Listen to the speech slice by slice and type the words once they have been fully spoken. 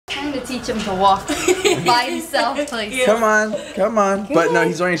gonna teach him to walk by himself. Like, come on. But no,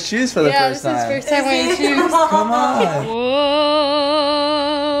 he's wearing shoes for the first time. Yeah, this is his first time wearing shoes. Come on. Whoa.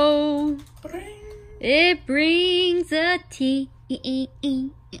 It brings a tea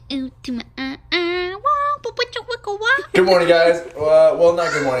to my eye. Good morning, guys. Well,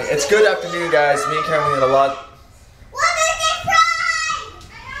 not good morning. It's good afternoon, guys. Me and Karen, we had a lot.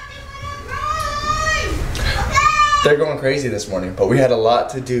 They're going crazy this morning, but we had a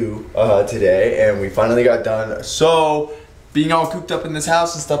lot to do today, and we finally got done. So, being all cooped up in this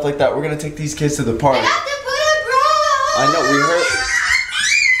house and stuff like that, we're gonna take these kids to the park. I have to put a bra on. I know, we heard.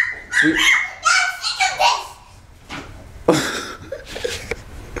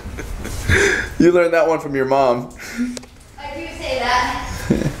 You learned that one from your mom. I do say that.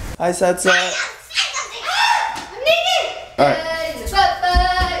 Hi, Satsa. I'm naked. Alright.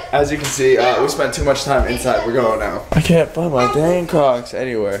 As you can see, we spent too much time inside. We're going now. I can't find my dang Crocs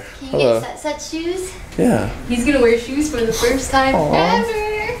anywhere. Can you get such shoes? Yeah. He's gonna wear shoes for the first time ever.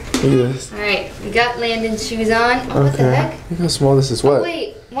 Look at this. Alright, we got Landon's shoes on. Oh, what the heck? Look how small this is. What? Oh,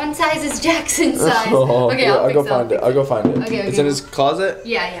 wait, one size is Jackson's size. Oh, okay, yeah, I'll go find it. I'll go find it. Okay, it's in his closet?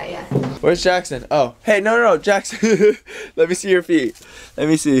 Yeah. Where's Jackson? Oh, hey, no, Jackson. Let me see your feet. Let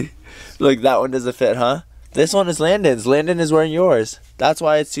me see. Look, that one doesn't fit, huh? This one is Landon's. Landon is wearing yours. That's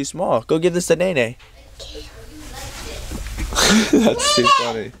why it's too small. Go give this to Nene. That's too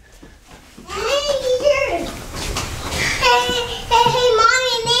funny. Hey,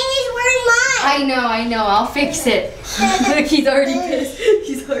 Mommy, Nene's wearing mine. I know. I'll fix it. Look, he's already pissed.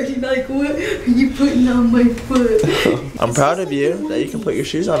 He's already like, what are you putting on my foot? I'm proud of you that you can put your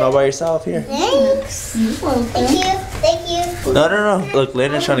shoes on all by yourself. Here. Thanks. Thank you. No. Look,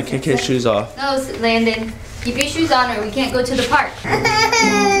 Landon's trying to kick his shoes off. No, Landon. Keep your shoes on or we can't go to the park.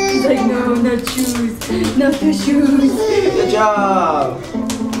 He's like, no, not shoes. Not the shoes. Good job.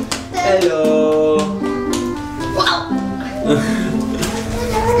 Hello. Wow.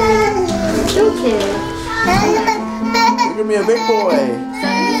 Okay. You're gonna be a big boy.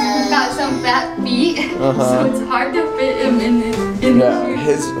 He's got some fat feet, so it's hard to fit him in the shoes.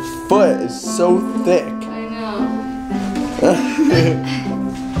 His foot is so thick. I know.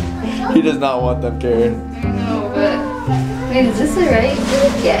 He does not want them, Karen. I know, but wait, is this it right?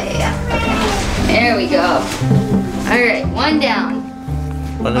 Yeah. Okay. There we go. Alright, one down.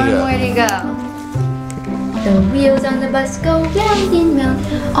 One more to go. The wheels on the bus go round and round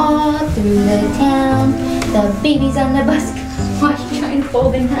all through the town. The babies on the bus go. Why are you trying to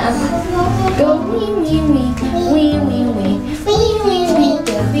fold in half? Go wee wee wee, wee wee wee, wee wee wee.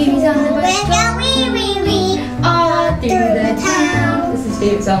 The babies on the bus go wee wee wee all through the town. This is his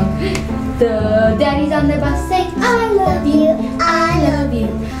favorite song. The daddies on the bus say, I love you, I love you,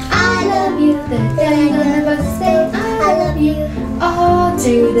 I love you. The daddies on the bus say, I love you all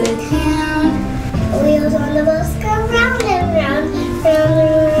through the town. The wheels on the bus go round and round, round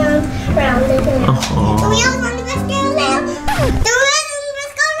and round, round and round. The wheels on the bus go round. The wheels on the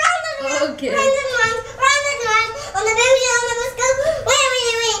bus go round and round, Okay. round and round, round and round. On the baby on the bus go wee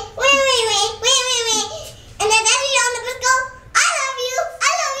wee wee, wee wee wee, wee wee wee. And the daddy on the bus go, I love you,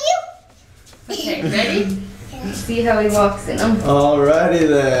 I love you. Okay, ready? Let's see how he walks in them. Alrighty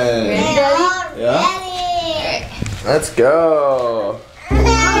then. Ready, Daddy? Yeah. Let's go.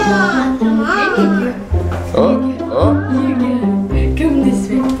 Oh. Come this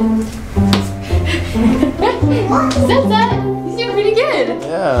way. Sutton, he's doing pretty good.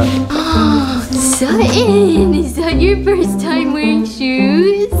 Yeah. Sutton, is that your first time wearing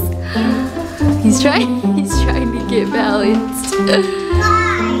shoes? He's trying to get balanced.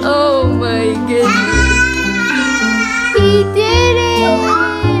 Oh my goodness. He did it!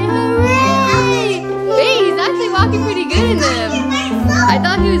 Hooray! Hey, he's actually walking pretty good in them. I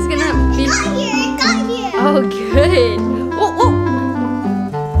thought he was gonna be... Got here. Oh, good. Oh.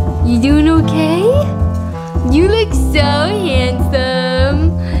 You doing okay? You look so handsome.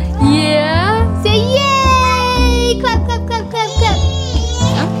 Yeah? Say yay! Clap.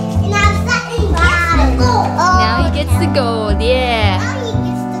 Now he gets the gold, yeah.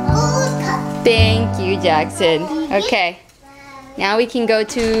 Thank you, Jackson. Okay. Now we can go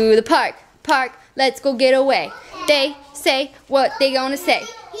to the park. Let's go get away. They say what they gonna say.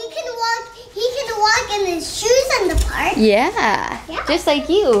 He can walk in his shoes in the park. Yeah. Just like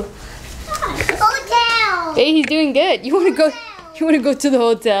you. Hotel. Hey, he's doing good. You wanna go to the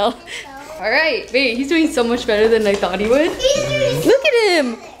hotel? Alright, wait, he's doing so much better than I thought he would. Look at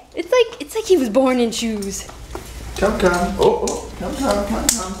him! It's like he was born in shoes. Come. Oh, come.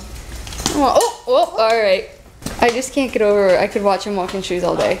 Oh, alright. I just can't get over it. I could watch him walk in shoes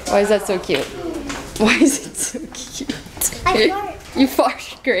all day. Why is that so cute? Why is it so cute? I fart. You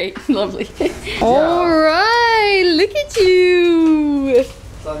fart. Great. Lovely. Alright. Look at you.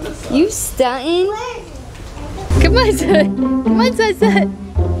 You stunting. Come on, son. Come on, son.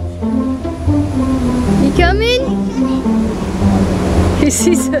 You coming? He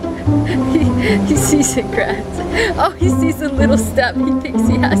sees a grass. Oh, he sees a little step. He thinks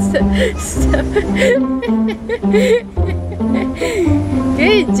he has to step.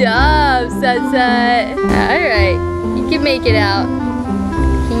 Good job, Sunset. Alright, you can make it out.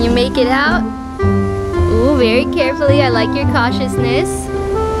 Can you make it out? Ooh, very carefully. I like your cautiousness.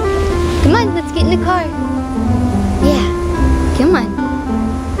 Come on, let's get in the car. Yeah, come on.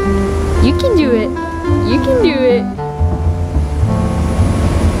 You can do it. You can do it.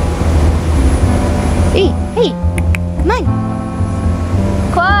 Hey, hey, come on.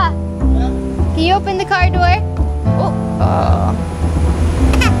 Khoa, can you open the car door? Oh. Oh.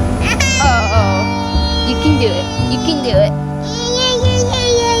 You can do it. You can do it.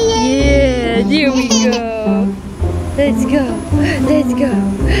 Yeah, there we go. Let's go. Let's go.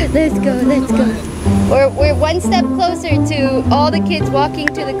 Let's go. Let's go. We're one step closer to all the kids walking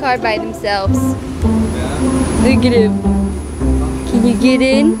to the car by themselves. Look at him. Can you get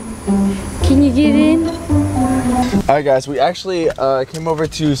in? Can you get in? Alright guys, we actually came over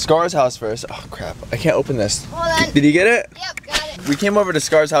to Skar's house first. Oh crap, I can't open this. Hold on. Did you get it? Yep, got it. We came over to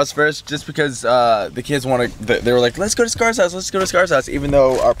Skar's house first just because the kids wanted, they were like, let's go to Skar's house, let's go to Skar's house, even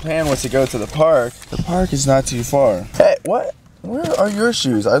though our plan was to go to the park. The park is not too far. Hey, what? Where are your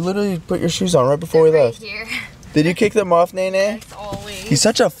shoes? I literally put your shoes on right before we left. Here. Did you kick them off, Nene? Yes, always. He's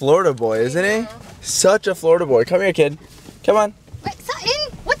such a Florida boy, isn't he? Such a Florida boy. Come here, kid. Come on. Wait,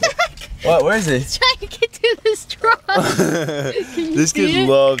 Sutton, what the heck? What? Where is he? He's trying to get to the straws. This kid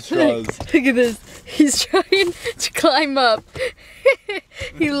loves straws. Look at this. He's trying to climb up.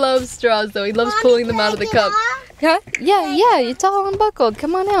 He loves straws though. He loves pulling them out of the cup. Huh? Yeah, it's all unbuckled.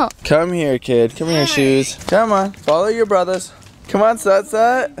 Come on out. Come here, kid. Come here, shoes. Come on. Follow your brothers. Come on, Sut.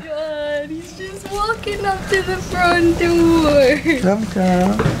 God, he's just walking up to the front door. Come.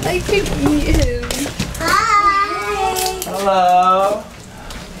 I can eat him. Hi. Hello.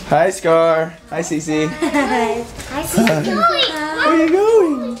 Hi, Skar. Hi, Cece. Hi. Where are you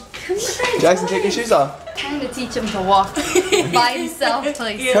going? Jackson, take your shoes off. I'm gonna teach him to walk by himself.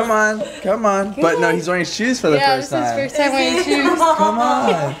 Come on. But no, he's wearing shoes for the first time. Yeah, this is his first time wearing shoes. Come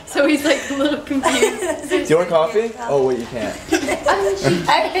on. So he's like a little confused. Do you want coffee? Oh, wait, you can't.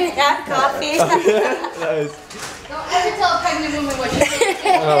 I can have coffee. Nice. Don't ever tell a pregnant woman what you're doing.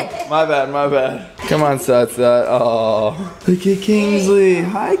 Oh, my bad. Come on, Sut. Oh, look at Kingsley.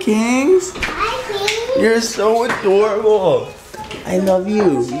 Hi, Kings. Hi, Queen. You're so adorable. I love you,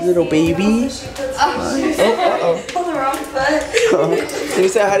 little baby. Pull the wrong foot. Can you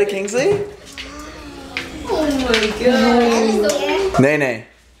say hi to Kingsley? Oh my god. Nene,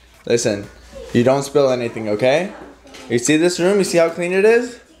 listen. You don't spill anything, okay? You see this room? You see how clean it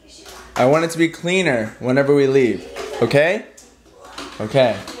is? I want it to be cleaner whenever we leave, okay?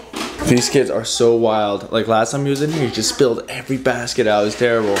 Okay. These kids are so wild. Like last time he was in here, he just spilled every basket out. It was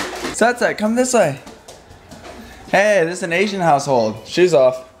terrible. Sat, come this way. Hey, this is an Asian household. Shoes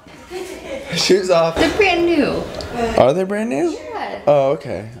off. Shoes off. They're brand new. Are they brand new? Yeah. Oh,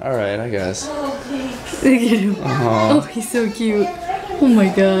 okay. Alright, I guess. Look at him. Aww. Oh, he's so cute. Oh my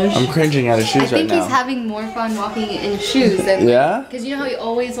gosh. I'm cringing at his shoes right I think now. he's having more fun walking in shoes than Yeah? because you know how he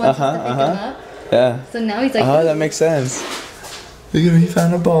always wants us to pick him up? Yeah. So now he's like, Oh, that makes sense. Look at me,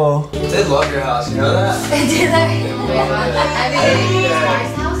 found a ball. They love your house, you know that?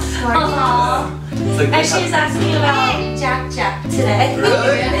 Like And she's asking about Jack today.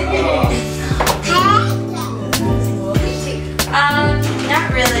 Really?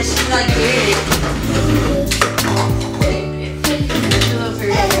 Not really. She's like weird.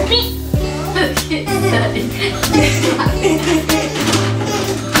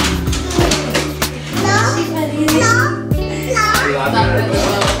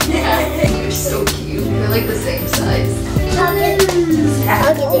 You're so cute. They're like the same size.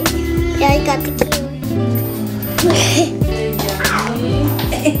 Yeah, I got the key.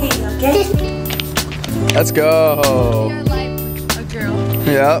 Let's go. You're like a girl.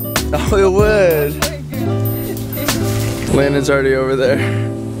 Yep. Oh, it would. Landon's already over there.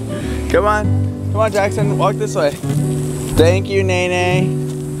 Come on. Come on, Jackson. Walk this way. Thank you, Nene.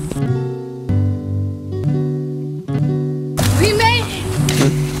 We made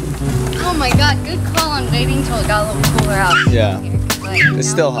it! Oh my god, good call on waiting till it got a little cooler out. Yeah. Here, 'cause, like, It's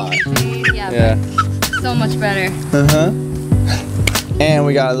now still hot. Yeah, Yeah. but so much better. Uh-huh. And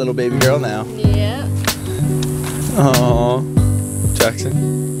we got a little baby girl now. Yeah. Oh, Jackson.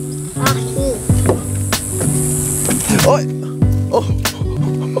 Oh, Oh.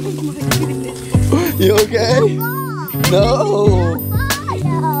 You okay? No.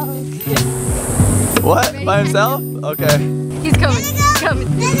 What? By himself? Okay. He's coming. He's coming.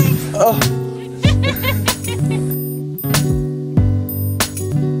 Oh.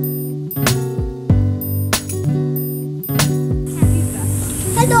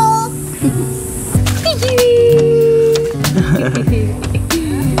 Hello.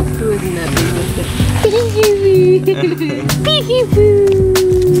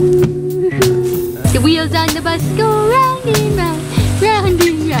 The wheels on the bus go round and round, round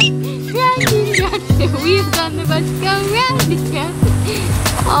and round, round and round. The wheels on the bus go round and round.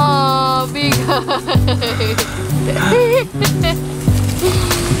 Oh, big heart.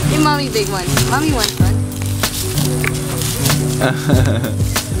 Give mommy big one. Mommy wants one.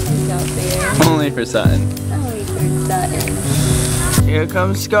 Out there. Only for Sutton. Only for Sutton. Here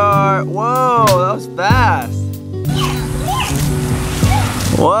comes Skar. Whoa, that was fast.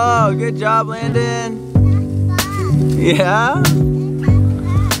 Whoa, good job, Landon. Yeah?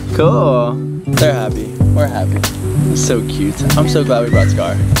 Cool. They're happy. We're happy. It's so cute. I'm so glad we brought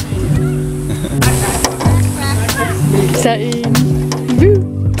Skar. Sutton.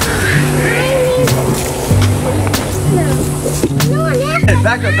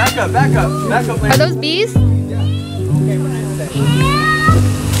 Back up, back up, back up, back up, Are Landon. those bees?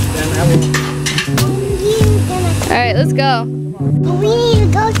 Alright, let's go. We need to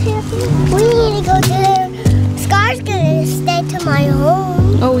go to Skar's gonna stay to my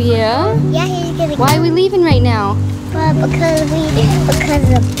home. Oh yeah? Yeah, he's gonna Why are we leaving right now? because of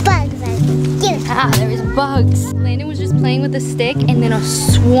the bugs. Ah, there's bugs. Landon was just playing with the stick and then a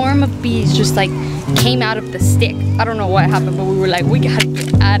swarm of bees just like came out of the stick. I don't know what happened, but we were like, we gotta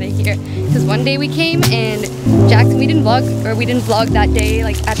get out of here. Because one day we came and Jackson, we didn't vlog that day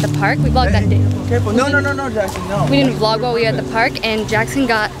like at the park. We vlogged that day. Careful. No, Jackson, no. We didn't vlog while we were at the park and Jackson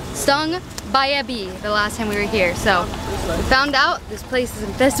got stung by a bee the last time we were here. So we found out this place is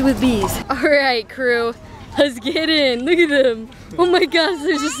infested with bees. All right, crew, let's get in. Look at them. Oh my gosh,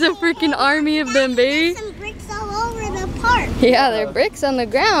 there's just a freaking army of them, baby. Some bricks all over the park. Yeah, they're bricks on the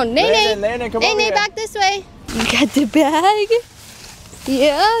ground. Landon, come over Nay, here. back this way. You got the bag?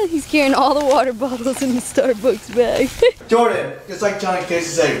 Yeah, he's carrying all the water bottles in the Starbucks bag. Jordan, it's like Johnny Casey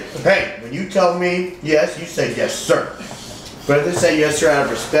say, hey, when you tell me yes, you say yes, sir. But if they say yes, sir, out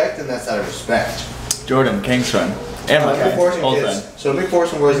of respect, then that's out of respect. Jordan, King's friend. And my Big forcing old kids. friend. So big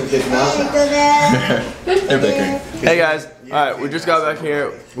forcing boys and kids now. They're bickering. Hey guys, alright, we just got back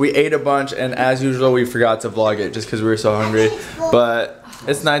here. We ate a bunch and as usual we forgot to vlog it just because we were so hungry. But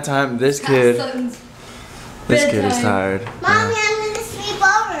it's nighttime. This kid is tired. Mommy, I'm gonna sleep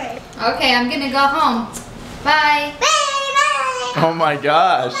over it. Okay, I'm gonna go home. Bye. Bye. Oh my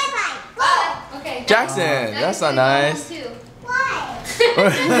gosh. Bye. Okay. Jackson, that's not nice. Why?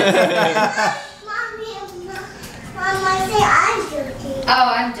 Mommy, Mom, I say I'm joking. Oh,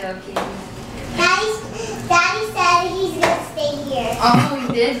 I'm joking. Daddy said he's gonna stay here. Oh,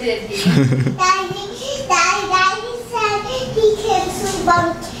 he did he? Daddy said he can sleep on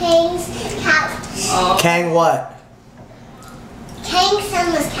Kang's couch. Oh. Kang what? Kang's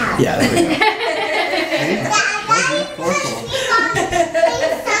son's couch. Yeah, there we go.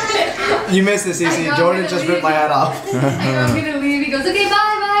 You missed it, Cece. Jordan just ripped my head off. I know I'm gonna leave. He goes, okay,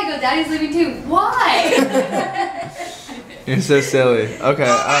 bye. I go, Daddy's leaving too. Why? You're so silly. Okay,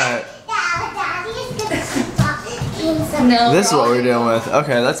 alright. No. This is what we're dealing with.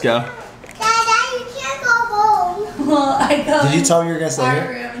 Okay, let's go. Dad, you can't go home. Well, I got Did you tell me you were gonna stay our here?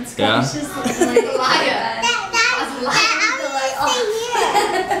 room and Yeah. Scar's just looking like a liar.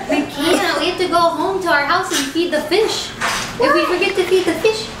 We can't. We have to go home to our house and feed the fish. If we forget to feed the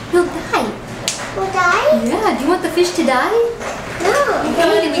fish, he'll die. Will die? Yeah, do you want the fish to die? No. Okay,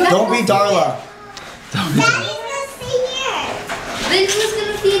 then we gotta Don't go be Darla. Daddy's gonna stay here. Then who's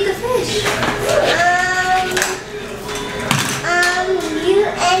gonna feed the fish? You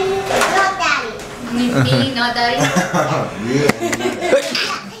and not Daddy. Me, not Daddy.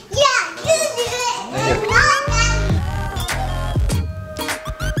 Yeah, you do it. Not Daddy.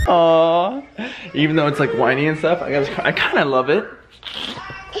 Aww. Even though it's like whiny and stuff, I kind of love it.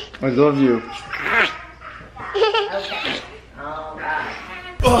 I love you.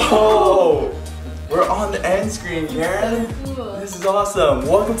 Oh, we're on the end screen, Karen. This is awesome.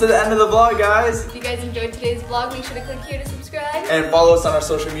 Welcome to the end of the vlog, guys. If you guys enjoyed today's vlog, make sure to click here to subscribe. And follow us on our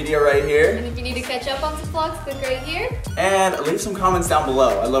social media right here. And if you need to catch up on some vlogs, click right here. And leave some comments down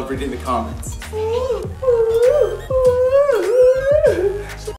below. I love reading the comments. Ooh.